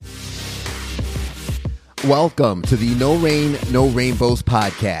Welcome to the No Rain, No Rainbows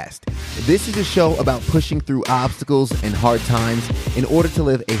podcast. This is a show about pushing through obstacles and hard times in order to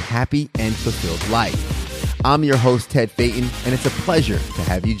live a happy and fulfilled life. I'm your host, Ted Phaeton, and it's a pleasure to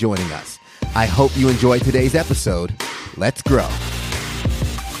have you joining us. I hope you enjoyed today's episode. Let's grow.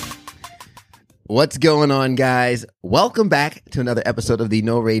 What's going on, guys? Welcome back to another episode of the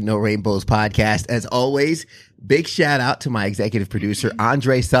No Rain, No Rainbows podcast. As always, big shout out to my executive producer,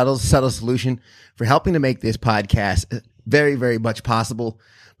 Andre Suttles, Subtle Solution, for helping to make this podcast very, very much possible.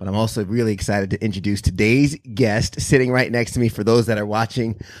 But I'm also really excited to introduce today's guest sitting right next to me for those that are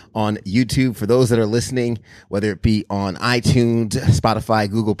watching on YouTube, for those that are listening, whether it be on iTunes, Spotify,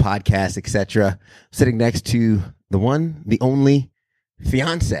 Google Podcasts, etc. Sitting next to the one, the only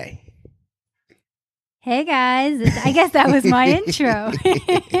fiance. Hey guys, I guess that was my intro.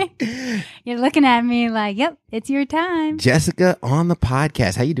 You're looking at me like, yep, it's your time. Jessica on the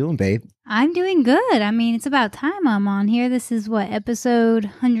podcast. How you doing, babe? I'm doing good. I mean, it's about time I'm on here. This is what, episode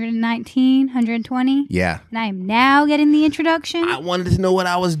 119, 120? Yeah. And I am now getting the introduction. I wanted to know what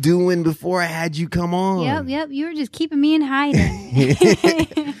I was doing before I had you come on. Yep. You were just keeping me in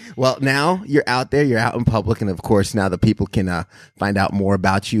hiding. Well, now you're out there, you're out in public, and of course now the people can find out more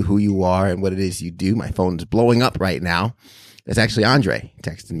about you, who you are, and what it is you do. My phone's blowing up right now. It's actually Andre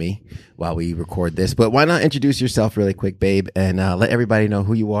texting me while we record this. But why not introduce yourself really quick, babe, and let everybody know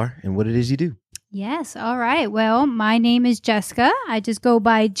who you are and what it is you do. Yes. All right. Well, my name is Jessica. I just go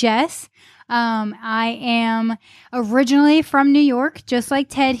by Jess. I am originally from New York, just like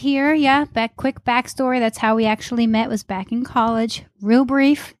Ted here. Yeah, quick backstory. That's how we actually met, was back in college. Real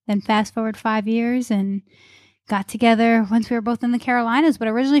brief. Then fast forward 5 years and got together once we were both in the Carolinas, but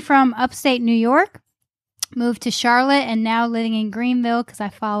originally from upstate New York. Moved to Charlotte and now living in Greenville because I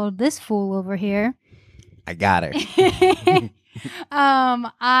followed this fool over here. I got her.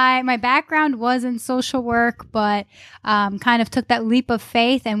 My background was in social work, but kind of took that leap of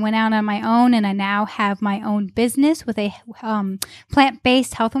faith and went out on my own. And I now have my own business with a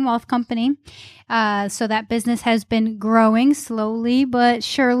plant-based health and wealth company. So that business has been growing slowly, but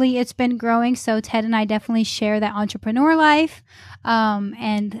surely it's been growing. So Ted and I definitely share that entrepreneur life.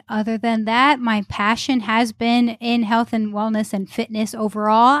 And other than that, my passion has been in health and wellness and fitness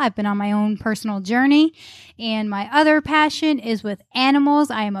overall. I've been on my own personal journey, and my other passion is with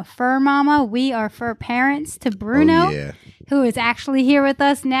animals. I am a fur mama. We are fur parents to Bruno, who is actually here with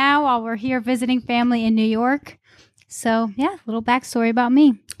us now while we're here visiting family in New York. So yeah, little backstory about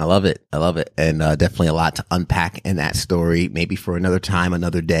me. I love it. And definitely a lot to unpack in that story, maybe for another time,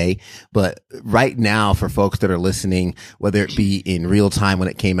 another day. But right now, for folks that are listening, whether it be in real time when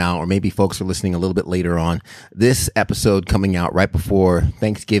it came out, or maybe folks are listening a little bit later on, this episode coming out right before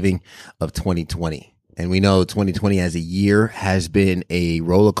Thanksgiving of 2020. And we know 2020 as a year has been a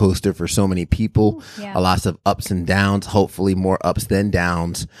roller coaster for so many people. Yeah. A lot of ups and downs, hopefully more ups than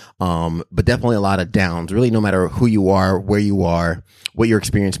downs. But definitely a lot of downs, really, no matter who you are, where you are, what your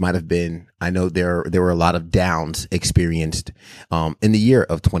experience might have been. I know there were a lot of downs experienced, in the year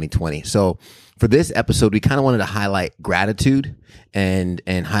of 2020. So for this episode, we kind of wanted to highlight gratitude and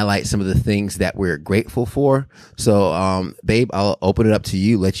highlight some of the things that we're grateful for. So, babe, I'll open it up to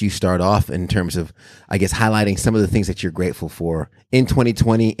you, let you start off in terms of, I guess, highlighting some of the things that you're grateful for in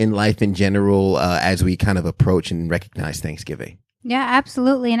 2020, in life in general, as we kind of approach and recognize Thanksgiving. Yeah,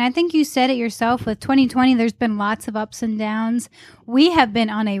 absolutely. And I think you said it yourself, with 2020, there's been lots of ups and downs. We have been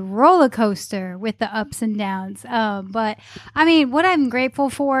on a roller coaster with the ups and downs. But I mean, what I'm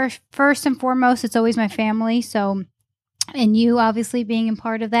grateful for, first and foremost, it's always my family. So, and you obviously being a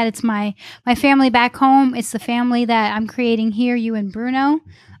part of that, it's my family back home. It's the family that I'm creating here, you and Bruno.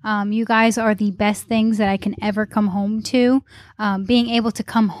 You guys are the best things that I can ever come home to. Being able to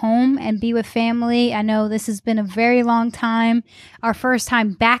come home and be with family. I know this has been a very long time. Our first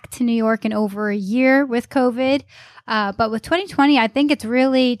time back to New York in over a year with COVID. But with 2020, I think it's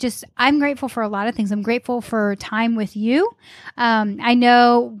really just, I'm grateful for a lot of things. I'm grateful for time with you. I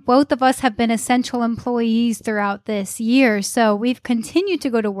know both of us have been essential employees throughout this year. So we've continued to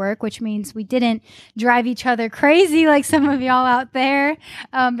go to work, which means we didn't drive each other crazy like some of y'all out there,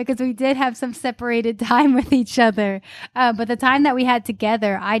 because we did have some separated time with each other. But the time that we had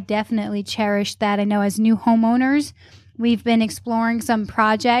together, I definitely cherished that. I know as new homeowners, we've been exploring some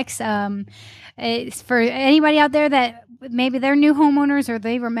projects. It's for anybody out there that maybe they're new homeowners or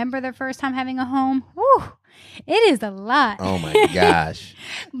they remember their first time having a home. Whew, it is a lot. Oh my gosh.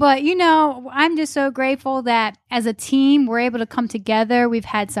 But, you know, I'm just so grateful that as a team, we're able to come together. We've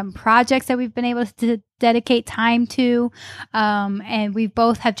had some projects that we've been able to dedicate time to. And we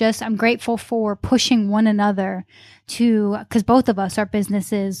both have just, I'm grateful for pushing one another to, because both of us are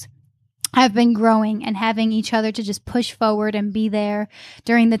businesses. have been growing and having each other to just push forward and be there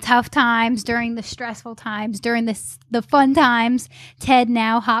during the tough times, during the stressful times, during the fun times. Ted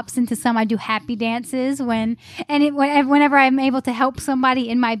now hops into some. I do happy dances whenever I'm able to help somebody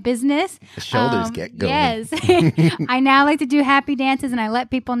in my business. The shoulders get going. Yes. I now like to do happy dances, and I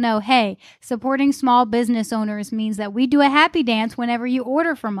let people know, hey, supporting small business owners means that we do a happy dance whenever you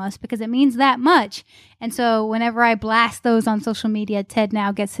order from us, because it means that much. And so whenever I blast those on social media, Ted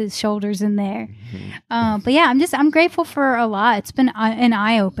now gets his shoulders in there. But yeah, I'm grateful for a lot. It's been an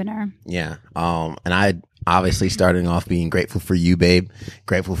eye opener. Yeah. And I obviously starting off being grateful for you, babe,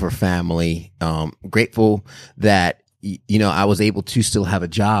 grateful for family, grateful that, I was able to still have a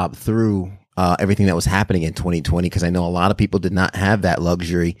job through everything that was happening in 2020, because I know a lot of people did not have that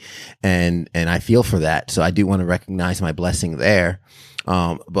luxury, and I feel for that. So I do want to recognize my blessing there.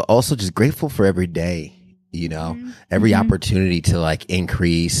 But also just grateful for every day, every opportunity to like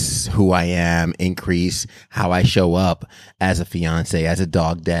increase who I am, increase how I show up as a fiance, as a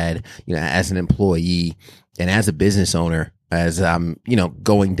dog dad, as an employee, and as a business owner, as I'm,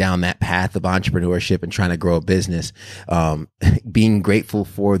 going down that path of entrepreneurship and trying to grow a business, being grateful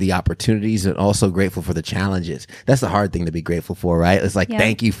for the opportunities and also grateful for the challenges. That's the hard thing to be grateful for, right? It's like,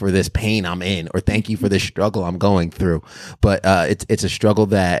 thank you for this pain I'm in, or thank you for this struggle I'm going through. But, it's a struggle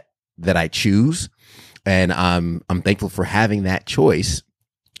that I choose. And I'm thankful for having that choice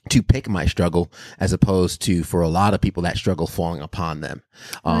to pick my struggle, as opposed to, for a lot of people, that struggle falling upon them.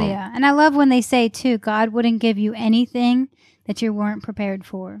 And I love when they say too, God wouldn't give you anything that you weren't prepared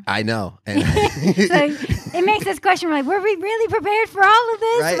for. I know. And so it makes this question like, were we really prepared for all of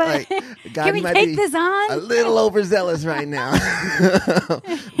this? Right? But God, can we take this on? A little overzealous right now.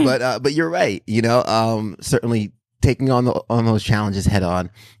 But you're right. Certainly taking on those challenges head on.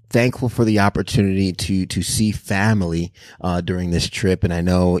 Thankful for the opportunity to see family during this trip. And I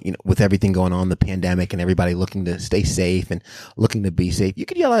know, with everything going on, the pandemic, and everybody looking to stay safe and looking to be safe. You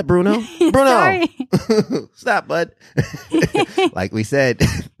could yell at Bruno. Bruno, stop, bud. Like we said,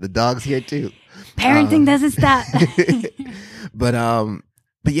 the dog's here too. Parenting doesn't stop.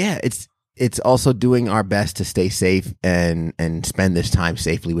 But yeah, it's also doing our best to stay safe and spend this time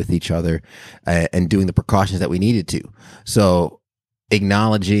safely with each other, and doing the precautions that we needed to. So,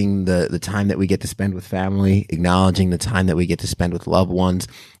 acknowledging the time that we get to spend with family, acknowledging the time that we get to spend with loved ones,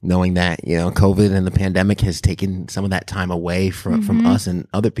 knowing that, COVID and the pandemic has taken some of that time away from us and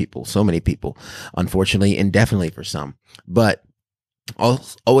other people, so many people, unfortunately, indefinitely for some. But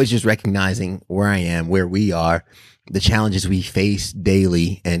always just recognizing where I am, where we are, the challenges we face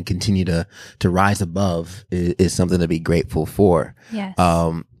daily, and continue to rise above is something to be grateful for. Yes.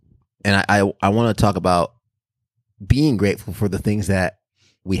 And I want to talk about being grateful for the things that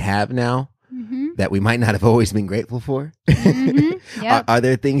we have now, that we might not have always been grateful for. Yep. Are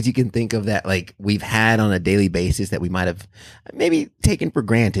there things you can think of that like we've had on a daily basis that we might have maybe taken for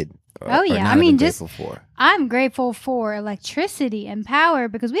granted? I'm grateful for electricity and power,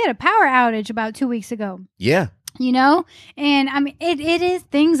 because we had a power outage about 2 weeks ago. Yeah. And I mean, it is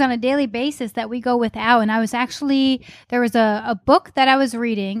things on a daily basis that we go without. And there was a book that I was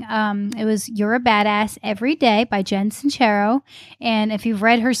reading. It was You're a Badass Every Day by Jen Sincero. And if you've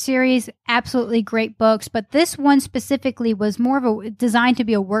read her series, absolutely great books. But this one specifically was more of designed to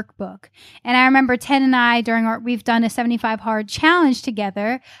be a workbook. And I remember Ted and I, we've done a 75 hard challenge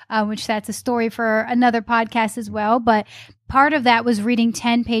together, which that's a story for another podcast as well. But part of that was reading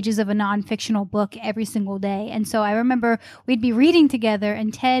 10 pages of a non-fictional book every single day. And so I remember we'd be reading together,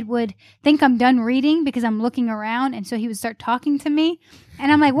 and Ted would think I'm done reading because I'm looking around. And so he would start talking to me.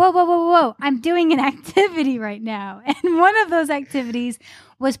 And I'm like, whoa. I'm doing an activity right now. And one of those activities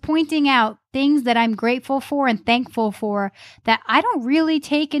was pointing out things that I'm grateful for and thankful for that I don't really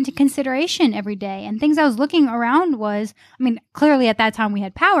take into consideration every day. And things I was looking around clearly at that time we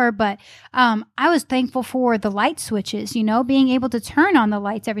had power, but I was thankful for the light switches, being able to turn on the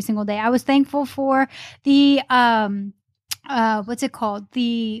lights every single day. I was thankful for the, what's it called?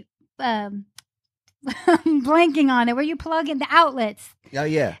 I'm blanking on it, where you plug in the outlets. Oh,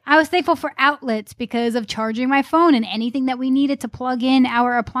 yeah. I was thankful for outlets because of charging my phone and anything that we needed to plug in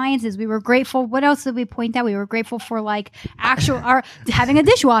our appliances. We were grateful. What else did we point out? We were grateful for having a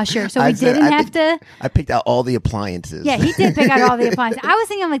dishwasher. So we didn't have to. I picked out all the appliances. Yeah, he did pick out all the appliances. I was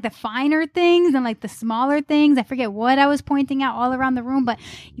thinking of like the finer things and like the smaller things. I forget what I was pointing out all around the room, but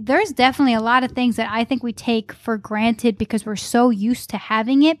there's definitely a lot of things that I think we take for granted because we're so used to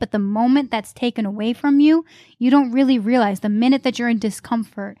having it. But the moment that's taken away from you, you don't really realize the minute that you're in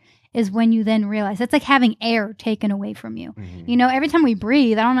discomfort is when you then realize that's like having air taken away from you. You know, every time we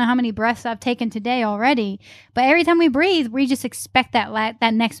breathe, I don't know how many breaths I've taken today already, but every time we breathe, we just expect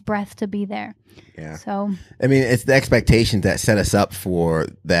that next breath to be there. Yeah. So, I mean, it's the expectations that set us up for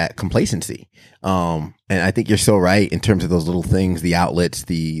that complacency. And I think you're so right in terms of those little things, the outlets,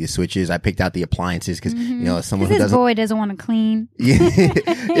 the switches. I picked out the appliances because, you know, as someone who this doesn't. boy doesn't want to clean.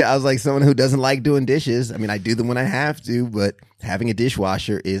 Yeah, I was like someone who doesn't like doing dishes. I mean, I do them when I have to, but having a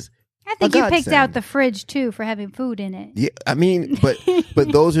dishwasher is. I think you picked out the fridge too for having food in it. Yeah, I mean, but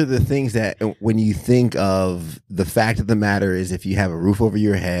those are the things that when you think of the fact of the matter is, if you have a roof over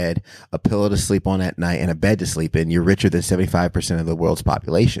your head, a pillow to sleep on at night, and a bed to sleep in, you're richer than 75% of the world's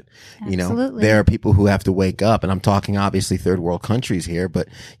population. Absolutely. You know, there are people who have to wake up, and I'm talking obviously third world countries here, but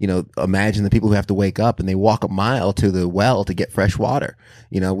you know, imagine the people who have to wake up and they walk a mile to the well to get fresh water.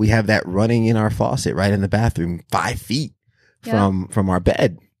 You know, we have that running in our faucet right in the bathroom, 5 feet from our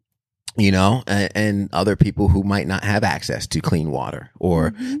bed. You know, and other people who might not have access to clean water,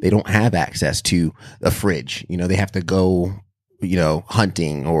 or they don't have access to a fridge. You know, they have to go, you know,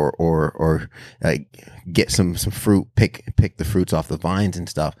 hunting or get some fruit, pick the fruits off the vines and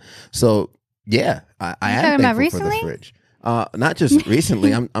stuff. So yeah, I am thankful for the fridge. Not just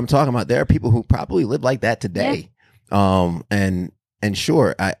recently. I'm talking about there are people who probably live like that today. Yeah. And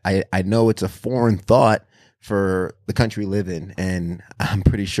sure, I know it's a foreign thought for the country we live in. And I'm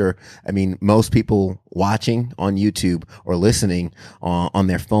pretty sure, I mean, most people watching on YouTube or listening on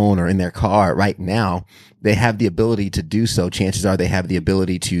their phone or in their car right now, they have the ability to do so. Chances are they have the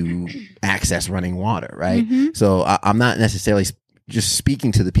ability to access running water, right? So I'm not necessarily just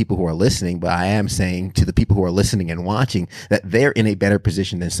speaking to the people who are listening, but I am saying to the people who are listening and watching that they're in a better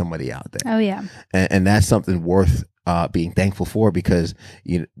position than somebody out there. Oh, yeah. And that's something worth being thankful for, because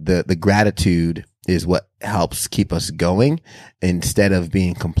you know, the gratitude is what helps keep us going instead of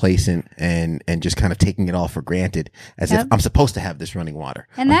being complacent and just kind of taking it all for granted as if I'm supposed to have this running water.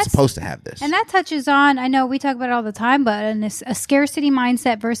 And I'm supposed to have this. And that touches on, I know we talk about it all the time, but a scarcity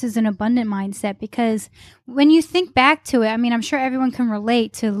mindset versus an abundant mindset, because when you think back to it, I mean, I'm sure everyone can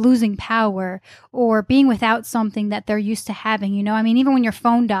relate to losing power or being without something that they're used to having, you know? I mean, even when your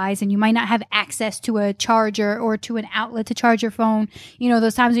phone dies and you might not have access to a charger or to an outlet to charge your phone, you know,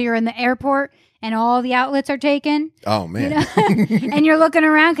 those times when you're in the airport and all the outlets are taken. Oh, man. You know? And you're looking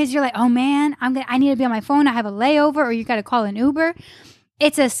around because you're like, oh, man, I need to be on my phone. I have a layover, or you got to call an Uber.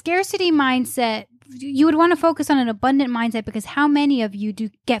 It's a scarcity mindset. You would want to focus on an abundant mindset, because how many of you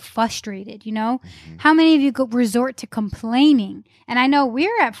do get frustrated, you know? How many of you resort to complaining? And I know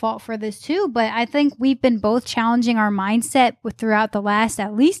we're at fault for this too, but I think we've been both challenging our mindset throughout the last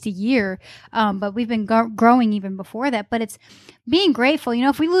at least a year. But we've been growing even before that. But it's being grateful. You know,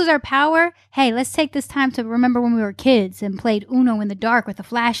 if we lose our power, hey, let's take this time to remember when we were kids and played Uno in the dark with a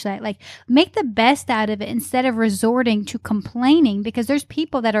flashlight. Like, make the best out of it instead of resorting to complaining, because there's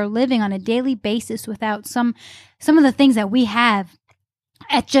people that are living on a daily basis without some of the things that we have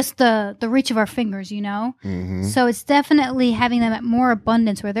at just the reach of our fingers, you know? So it's definitely having them at more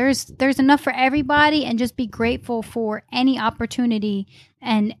abundance, where there's enough for everybody, and just be grateful for any opportunity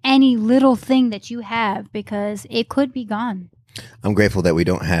and any little thing that you have, because it could be gone. I'm grateful that we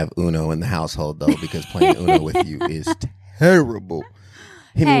don't have Uno in the household, though, because playing Uno with you is terrible.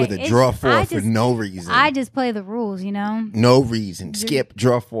 Hit me with a draw four for no reason. I just play the rules, you know? No reason. Skip,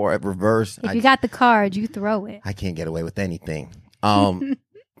 draw four, reverse. If you got the card, you throw it. I can't get away with anything.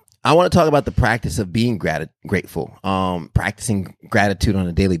 I want to talk about the practice of being grateful, practicing gratitude on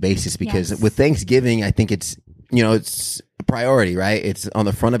a daily basis, because with Thanksgiving, I think it's a priority, right? It's on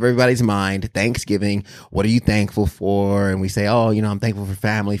the front of everybody's mind. Thanksgiving, what are you thankful for? And we say, oh, I'm thankful for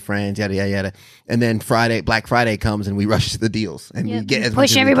family, friends, yada, yada, yada. And then Black Friday comes and we rush to the deals and we get as much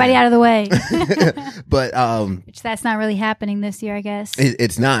push everybody out of the way. But, which that's not really happening this year, I guess.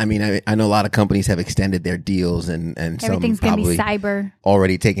 It's not. I mean, I know a lot of companies have extended their deals and everything's some probably gonna be cyber,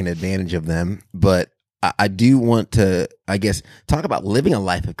 already taking advantage of them. But I do want to, I guess, talk about living a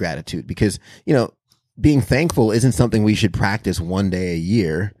life of gratitude, because, being thankful isn't something we should practice one day a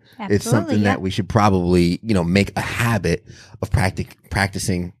year. Absolutely, it's something that we should probably, make a habit of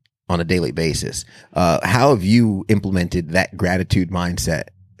practicing on a daily basis. How have you implemented that gratitude mindset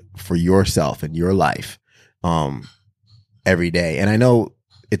for yourself and your life every day? And I know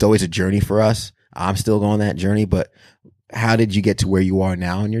it's always a journey for us. I'm still going that journey, but how did you get to where you are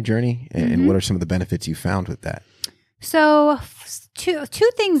now in your journey? And what are some of the benefits you found with that? So two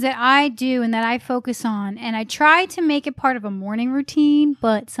things that I do and that I focus on, and I try to make it part of a morning routine,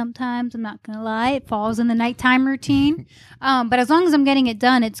 but sometimes, I'm not going to lie, it falls in the nighttime routine. But as long as I'm getting it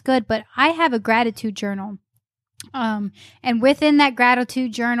done, it's good. But I have a gratitude journal. And within that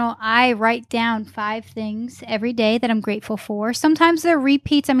gratitude journal, I write down 5 things every day that I'm grateful for. Sometimes they're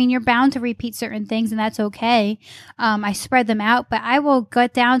repeats. I mean, you're bound to repeat certain things, and that's okay. I spread them out, but I will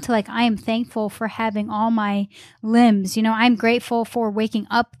get down to like, I am thankful for having all my limbs. You know, I'm grateful for waking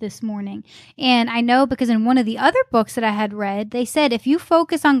up this morning. And I know because in one of the other books that I had read, they said if you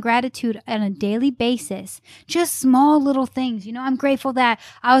focus on gratitude on a daily basis, just small little things, you know, I'm grateful that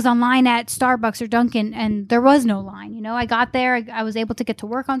I was online at Starbucks or Dunkin' and there was no line. You know, I got there, I was able to get to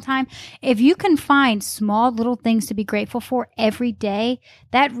work on time. If you can find small little things to be grateful for every day,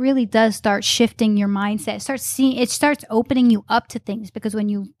 that really does start shifting your mindset. It starts opening you up to things, because when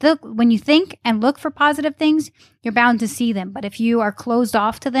you think and look for positive things, you're bound to see them. But if you are closed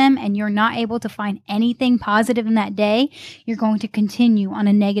off to them and you're not able to find anything positive in that day, you're going to continue on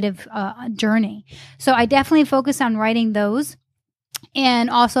a negative journey. So I definitely focus on writing those. And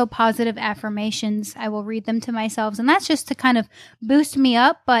also positive affirmations. I will read them to myself. And that's just to kind of boost me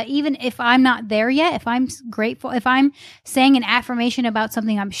up. But even if I'm not there yet, if I'm grateful, if I'm saying an affirmation about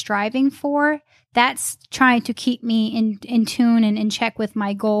something I'm striving for, that's trying to keep me in tune and in check with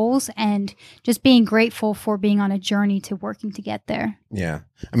my goals, and just being grateful for being on a journey to working to get there. Yeah.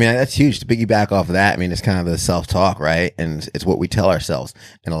 I mean, that's huge. To piggyback off of that, I mean, it's kind of the self-talk, right? And it's what we tell ourselves.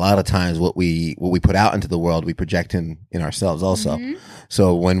 And a lot of times what we put out into the world, we project in ourselves also. Mm-hmm.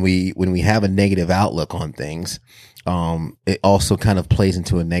 So when we have a negative outlook on things, it also kind of plays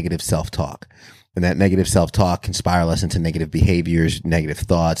into a negative self-talk. And that negative self-talk can spiral us into negative behaviors, negative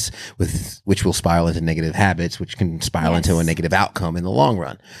thoughts, which will spiral into negative habits, which can spiral into a negative outcome in the long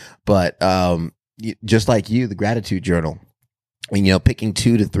run. But just like you, the gratitude journal, you know, picking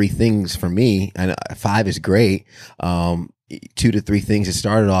 2 to 3 things for me, and 5 is great. 2 to 3 things. It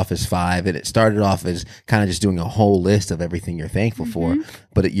started off as 5, and it started off as kind of just doing a whole list of everything you're thankful for.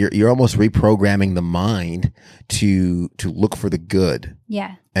 But you're almost reprogramming the mind to look for the good.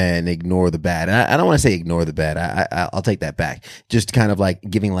 Yeah. And ignore the bad. And I don't want to say ignore the bad. I'll take that back. Just kind of like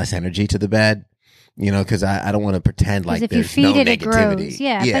giving less energy to the bad, you know, because I don't want to pretend like there's no negativity. If you feed it, it grows.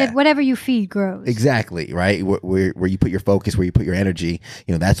 Yeah. But whatever you feed grows. Exactly. Right. Where you put your focus, where you put your energy,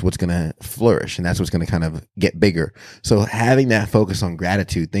 you know, that's what's going to flourish, and that's what's going to kind of get bigger. So having that focus on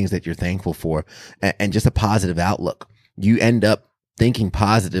gratitude, things that you're thankful for, and just a positive outlook, you end up thinking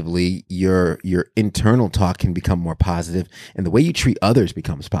positively, your internal talk can become more positive, and the way you treat others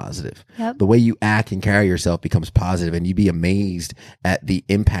becomes positive. Yep. The way you act and carry yourself becomes positive, and you'd be amazed at the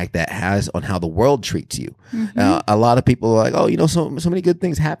impact that has on how the world treats you. Mm-hmm. A lot of people are like, oh, you know, so many good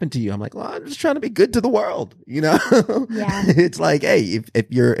things happen to you. I'm like, well, I'm just trying to be good to the world, you know? Yeah. It's like, hey, if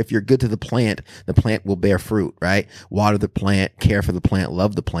you're good to the plant will bear fruit, right? Water the plant, care for the plant,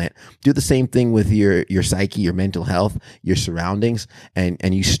 love the plant. Do the same thing with your psyche, your mental health, your surroundings.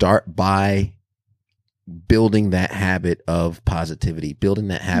 And you start by building that habit of positivity, building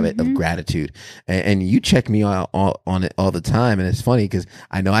that habit of gratitude. And you check me on it all the time. And it's funny because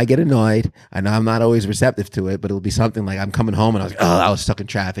I know I get annoyed. I know I'm not always receptive to it, but it'll be something like I'm coming home and I was like, oh, I was stuck in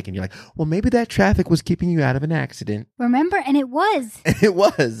traffic. And you're like, well, maybe that traffic was keeping you out of an accident. Remember? And it was. It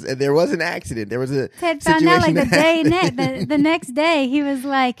was. And there was an accident. There was a Ted found out like the next day. He was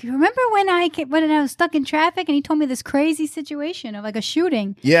like, remember when I was stuck in traffic? And he told me this crazy situation of like a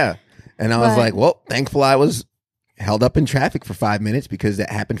shooting. Yeah. And I was like, well, thankful I was held up in traffic for 5 minutes, because that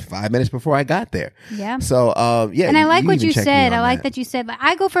happened 5 minutes before I got there. Yeah. So, yeah. And I like what you said. I like that you said, like,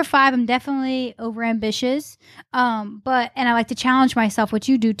 I go for 5. I'm definitely over ambitious. And I like to challenge myself, which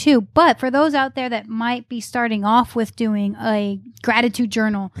you do too. But for those out there that might be starting off with doing a gratitude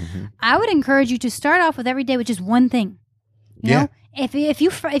journal, I would encourage you to start off with every day with just one thing. You know? If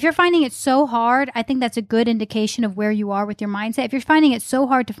you're finding it so hard, I think that's a good indication of where you are with your mindset. If you're finding it so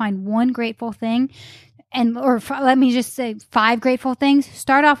hard to find one grateful thing, let me just say 5 grateful things,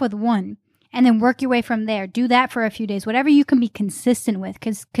 start off with 1. And then work your way from there. Do that for a few days, whatever you can be consistent with,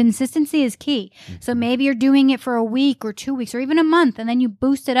 because consistency is key. So maybe you're doing it for a week or 2 weeks or even a month, and then you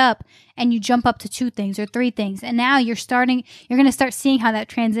boost it up and you jump up to 2 things or 3 things. And now you're going to start seeing how that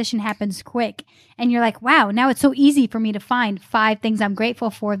transition happens quick. And you're like, wow, now it's so easy for me to find 5 things I'm grateful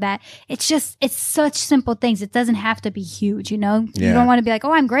for, that it's such simple things. It doesn't have to be huge, you know? Yeah. You don't want to be like,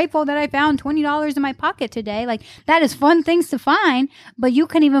 oh, I'm grateful that I found $20 in my pocket today. Like, that is fun things to find, but you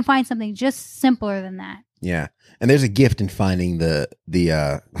can even find something just simpler than that. Yeah. And there's a gift in finding the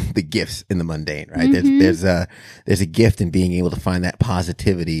gifts in the mundane, right? There's a gift in being able to find that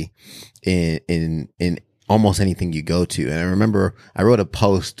positivity in almost anything you go to. And I remember I wrote a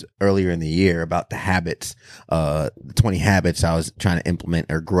post earlier in the year about the habits, the 20 habits I was trying to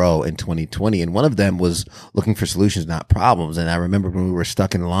implement or grow in 2020. And one of them was looking for solutions, not problems. And I remember when we were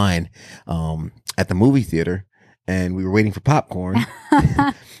stuck in line, at the movie theater, and we were waiting for popcorn.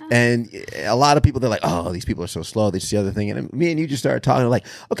 And a lot of people, they're like, oh, these people are so slow. This is the other thing. And me and you just started talking like,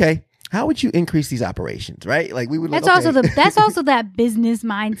 okay, how would you increase these operations, right? Like we would. That's like, okay. that's also that business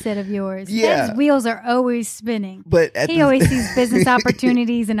mindset of yours. Yeah. His wheels are always spinning. But he always sees business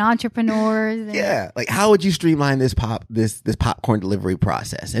opportunities and entrepreneurs. And yeah, like how would you streamline this popcorn delivery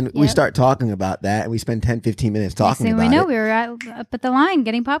process? And we start talking about that, and we spend 10, 15 minutes talking about it. We know we were up at the line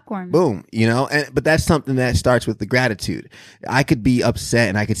getting popcorn. Boom, but that's something that starts with the gratitude. I could be upset,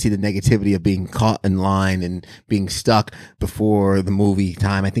 and I could see the negativity of being caught in line and being stuck before the movie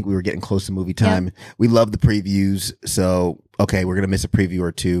time. I think we were getting close to movie time. Yep. We love the previews, so okay, we're gonna miss a preview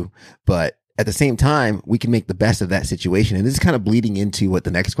or two, but at the same time, we can make the best of that situation. And this is kind of bleeding into what the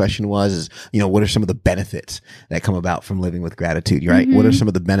next question was, is, what are some of the benefits that come about from living with gratitude, right? Mm-hmm. What are some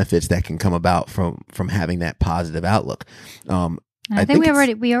of the benefits that can come about from having that positive outlook? I think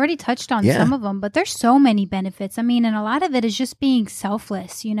we already touched on some of them, but there's so many benefits. I mean, and a lot of it is just being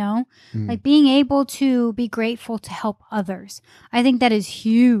selfless, like being able to be grateful to help others. I think that is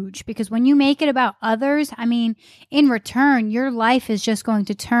huge, because when you make it about others, I mean, in return, your life is just going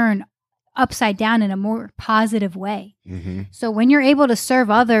to turn upside down in a more positive way. Mm-hmm. So when you're able to serve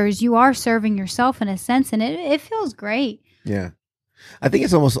others, you are serving yourself in a sense, and it feels great. Yeah. I think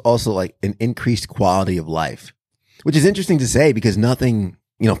it's almost also like an increased quality of life, which is interesting to say because nothing,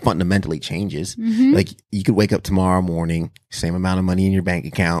 fundamentally changes. Mm-hmm. Like you could wake up tomorrow morning, same amount of money in your bank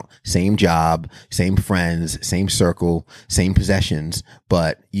account, same job, same friends, same circle, same possessions,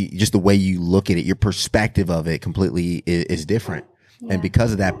 but just the way you look at it, your perspective of it completely is different. Yeah. And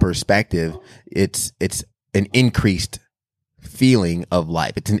because of that perspective, it's an increased feeling of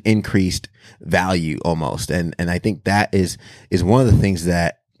life. It's an increased value almost. And I think that is one of the things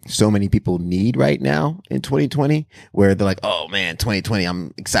that so many people need right now in 2020, where they're like, oh man, 2020,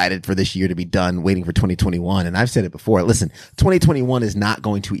 I'm excited for this year to be done, waiting for 2021. And I've said it before, listen, 2021 is not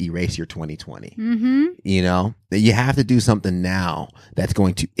going to erase your 2020. Mm-hmm. You have to do something now that's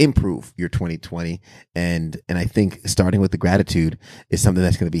going to improve your 2020. And I think starting with the gratitude is something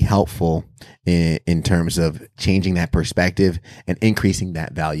that's going to be helpful in terms of changing that perspective and increasing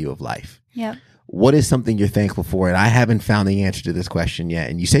that value of life. Yep. What is something you're thankful for? And I haven't found the answer to this question yet.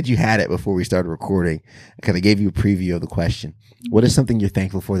 And you said you had it before we started recording. I kind of gave you a preview of the question. What is something you're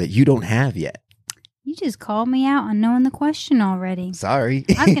thankful for that you don't have yet? You just called me out on knowing the question already. Sorry.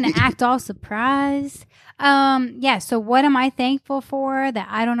 I was going to act all surprised. So what am I thankful for that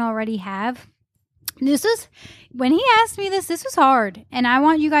I don't already have? When he asked me this was hard. And I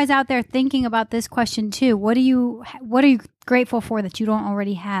want you guys out there thinking about this question too. What are you grateful for that you don't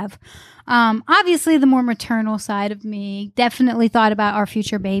already have? Obviously the more maternal side of me definitely thought about our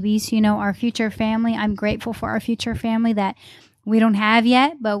future babies, our future family. I'm grateful for our future family that we don't have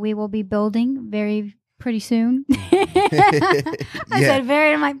yet, but we will be building pretty soon.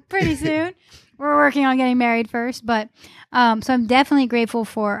 I'm like, pretty soon. We're working on getting married first, but so I'm definitely grateful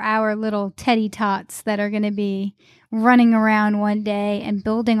for our little Teddy Tots that are going to be running around one day and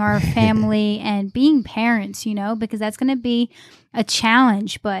building our family and being parents, because that's going to be a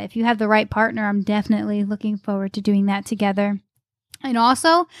challenge. But if you have the right partner, I'm definitely looking forward to doing that together. And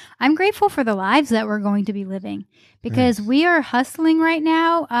also, I'm grateful for the lives that we're going to be living, because we are hustling right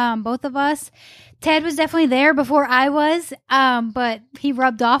now, both of us. Ted was definitely there before I was, but he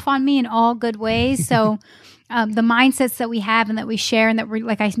rubbed off on me in all good ways. So the mindsets that we have and that we share, and that we're,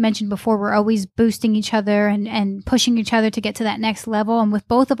 like I mentioned before, we're always boosting each other and pushing each other to get to that next level. And with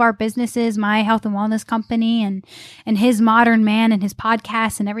both of our businesses, my health and wellness company and his Modern Man and his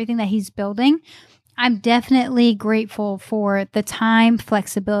podcast and everything that he's building, I'm definitely grateful for the time,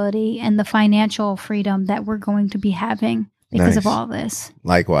 flexibility, and the financial freedom that we're going to be having because of all this.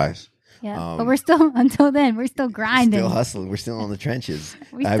 Likewise. Yeah, but we're still, until then, we're still grinding. Still hustling. We're still in the trenches.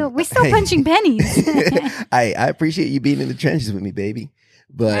 We're still punching pennies. I appreciate you being in the trenches with me, baby.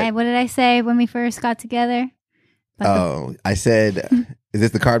 But what did I say when we first got together? I said, is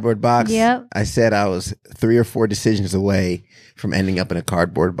this the cardboard box? Yep. I said I was 3 or 4 decisions away from ending up in a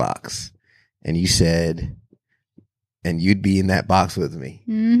cardboard box. And you said, and you'd be in that box with me.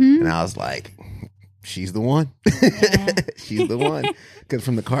 Mm-hmm. And I was like, she's the one. Yeah. She's the one. Because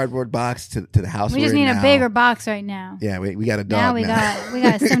from the cardboard box to the house, we just need a bigger box right now. Yeah, we got a dog. We got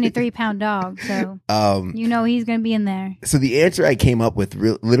a 73-pound dog. So he's going to be in there. So the answer I came up with,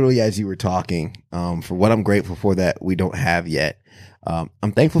 literally as you were talking, for what I'm grateful for that we don't have yet,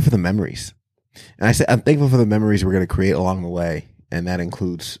 I'm thankful for the memories. And I said I'm thankful for the memories we're going to create along the way. And that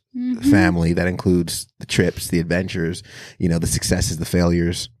includes family. That includes the trips, the adventures, the successes, the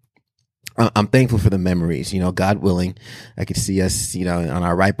failures. I'm thankful for the memories, God willing. I could see us, on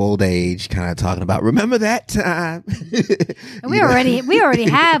our ripe old age, kind of talking about, remember that time. And we already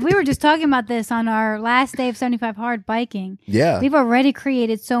have. We were just talking about this on our last day of 75 Hard biking. Yeah. We've already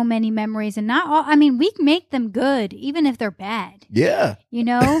created so many memories, and not all, we make them good, even if they're bad. Yeah.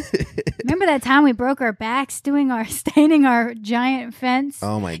 Remember that time we broke our backs staining our giant fence?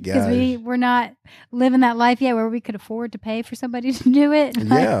 Oh my God. Because we were not living that life yet where we could afford to pay for somebody to do it.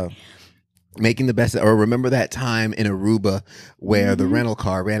 Yeah. Making the best, or remember that time in Aruba where the rental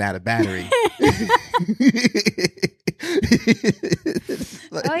car ran out of battery.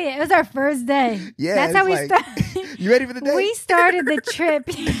 Oh yeah, it was our first day. Yeah, that's how we started. You ready for the day? We started the trip.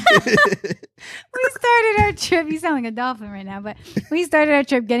 We started our trip. You sound like a dolphin right now, but we started our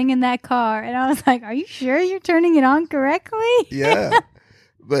trip getting in that car, and I was like, "Are you sure you're turning it on correctly?" Yeah.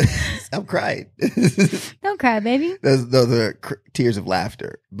 But I'm crying. Don't cry, baby. Those are tears of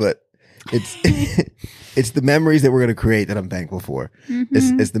laughter, but. It's the memories that we're going to create that I'm thankful for.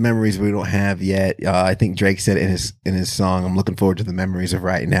 Mm-hmm. It's the memories we don't have yet. I think Drake said it in his song, I'm looking forward to the memories of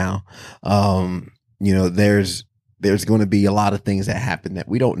right now. There's going to be a lot of things that happen that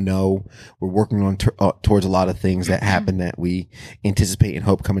we don't know. We're working on towards a lot of things that happen that we anticipate and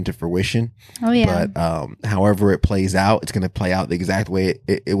hope come into fruition. Oh yeah. But however it plays out, it's going to play out the exact way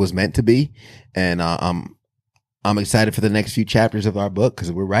it was meant to be. And I'm excited for the next few chapters of our book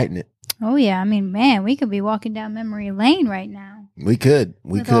because we're writing it. Oh yeah, man, we could be walking down memory lane right now. We could.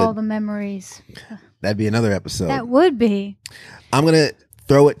 With all the memories. That'd be another episode. That would be. I'm gonna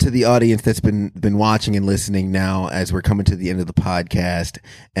throw it to the audience that's been watching and listening now as we're coming to the end of the podcast,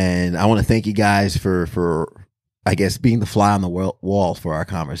 and I want to thank you guys for I guess being the fly on the wall for our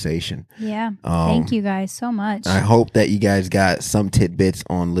conversation. Yeah. Thank you guys so much. I hope that you guys got some tidbits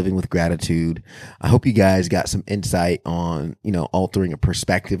on living with gratitude. I hope you guys got some insight on, altering a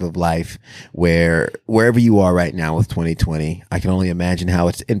perspective of life wherever you are right now with 2020. I can only imagine how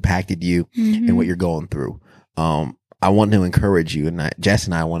it's impacted you and what you're going through. I want to encourage you, and Jess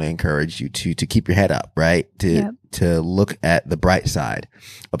and I want to encourage you to keep your head up, right? To look at the bright side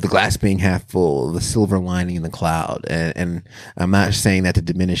of the glass being half full, the silver lining in the cloud. And I'm not saying that to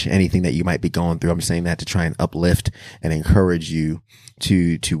diminish anything that you might be going through. I'm saying that to try and uplift and encourage you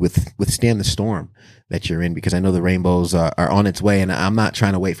to withstand the storm that you're in, because I know the rainbows are on its way, and I'm not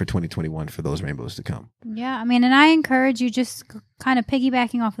trying to wait for 2021 for those rainbows to come. Yeah, and I encourage you, just kind of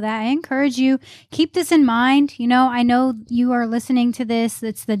piggybacking off of that, I encourage you, keep this in mind. I know you are listening to this.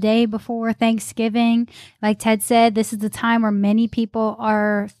 It's the day before Thanksgiving. Like Ted said, this is the time where many people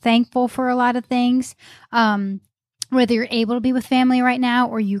are thankful for a lot of things. Whether you're able to be with family right now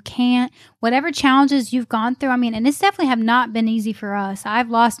or you can't, whatever challenges you've gone through. And it's definitely have not been easy for us. I've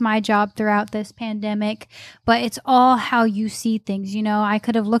lost my job throughout this pandemic, but it's all how you see things. I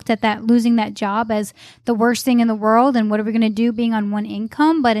could have looked at losing that job as the worst thing in the world. And what are we going to do being on one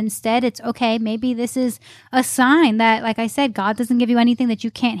income? But instead it's okay. Maybe this is a sign that, like I said, God doesn't give you anything that you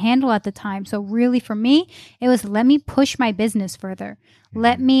can't handle at the time. So really for me, it was, let me push my business further.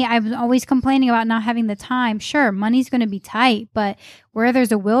 I was always complaining about not having the time. Sure, money's going to be tight, but where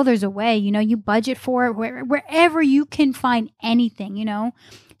there's a will, there's a way. You budget for it wherever you can find anything,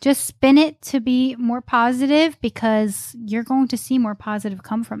 just spin it to be more positive, because you're going to see more positive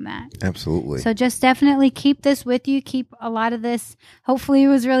come from that. Absolutely. So just definitely keep this with you. Keep a lot of this. Hopefully it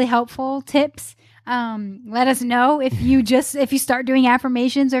was really helpful tips. Let us know if you start doing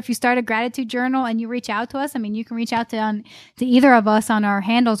affirmations, or if you start a gratitude journal and you reach out to us. You can reach out to either of us on our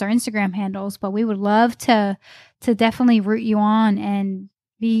handles, our Instagram handles, but we would love to definitely root you on and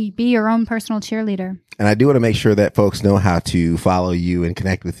be your own personal cheerleader. And I do want to make sure that folks know how to follow you and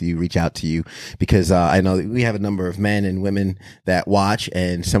connect with you, reach out to you, because I know that we have a number of men and women that watch,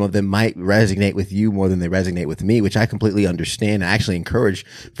 and some of them might resonate with you more than they resonate with me, which I completely understand. I actually encourage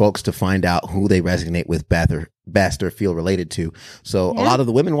folks to find out who they resonate with best or feel related to. So a lot of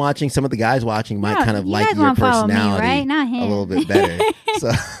the women watching, some of the guys watching might kind of like your personality right? Not him. a little bit better. So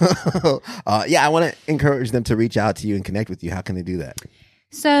I want to encourage them to reach out to you and connect with you. How can they do that?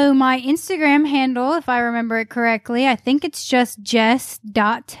 So my Instagram handle, if I remember it correctly, I think it's just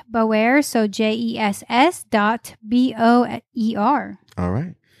jess.boer. So JESS.BOER. All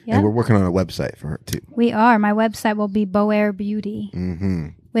right. Yep. And we're working on a website for her too. We are. My website will be Boer Beauty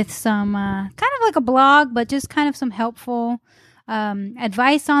with some kind of like a blog, but just kind of some helpful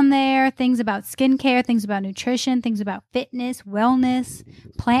advice on there, things about skincare, things about nutrition, things about fitness, wellness,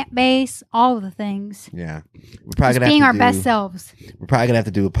 plant-based, all of the things. Yeah. We're probably Just being our best selves. We're probably going to have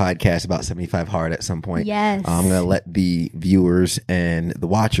to do a podcast about 75 Hard at some point. Yes. I'm going to let the viewers and the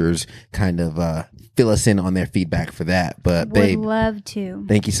watchers kind of fill us in on their feedback for that. But babe, would love to.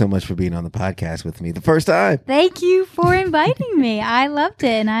 Thank you so much for being on the podcast with me the first time. Thank you for inviting me. I loved it,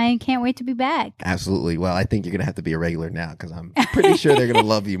 and I can't wait to be back. Absolutely. Well, I think you're going to have to be a regular now because I'm pretty sure they're going to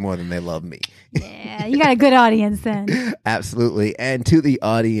love you more than they love me. Yeah, you got a good audience then. Absolutely. And to the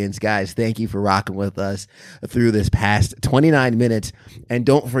audience, guys, thank you for rocking with us through this past 29 minutes. And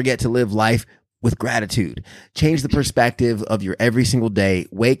don't forget to live life with gratitude. Change the perspective of your every single day.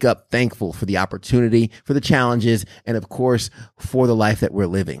 Wake up thankful for the opportunity, for the challenges, and of course, for the life that we're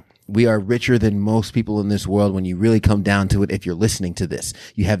living. We are richer than most people in this world when you really come down to it. If you're listening to this,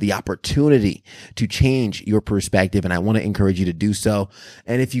 you have the opportunity to change your perspective, and I want to encourage you to do so.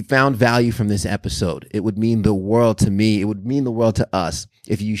 And if you found value from this episode, it would mean the world to me. It would mean the world to us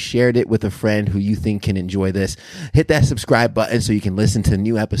if you shared it with a friend who you think can enjoy this. Hit that subscribe button so you can listen to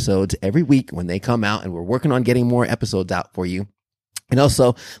new episodes every week when they come out, and we're working on getting more episodes out for you. And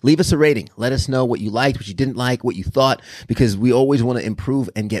also, leave us a rating. Let us know what you liked, what you didn't like, what you thought, because we always want to improve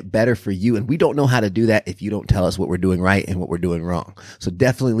and get better for you. And we don't know how to do that if you don't tell us what we're doing right and what we're doing wrong. So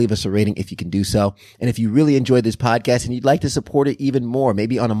definitely leave us a rating if you can do so. And if you really enjoyed this podcast and you'd like to support it even more,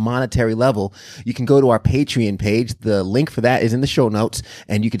 maybe on a monetary level, you can go to our Patreon page. The link for that is in the show notes,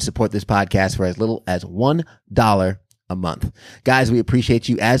 and you can support this podcast for as little as $1 a month. Guys, we appreciate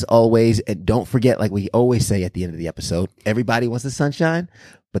you as always. And don't forget, like we always say at the end of the episode, everybody wants the sunshine,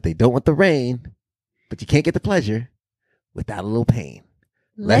 but they don't want the rain. But you can't get the pleasure without a little pain.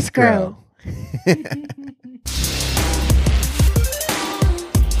 Let's grow.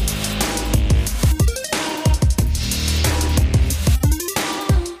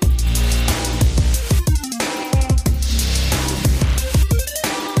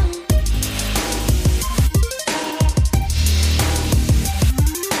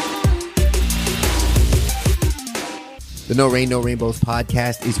 The No Rain, No Rainbows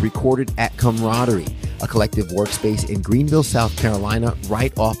podcast is recorded at Camaraderie, a collective workspace in Greenville, South Carolina,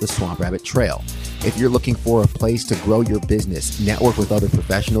 right off the Swamp Rabbit Trail. If you're looking for a place to grow your business, network with other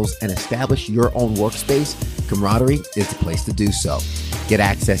professionals, and establish your own workspace, Camaraderie is the place to do so. Get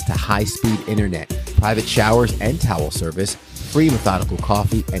access to high-speed internet, private showers and towel service, free methodical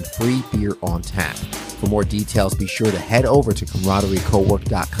coffee, and free beer on tap. For more details, be sure to head over to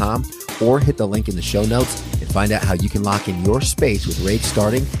CamaraderieCowork.com or hit the link in the show notes and find out how you can lock in your space with rates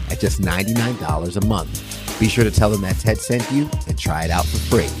starting at just $99 a month. Be sure to tell them that Ted sent you and try it out for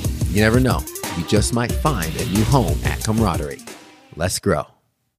free. You never know, you just might find a new home at Camaraderie. Let's grow.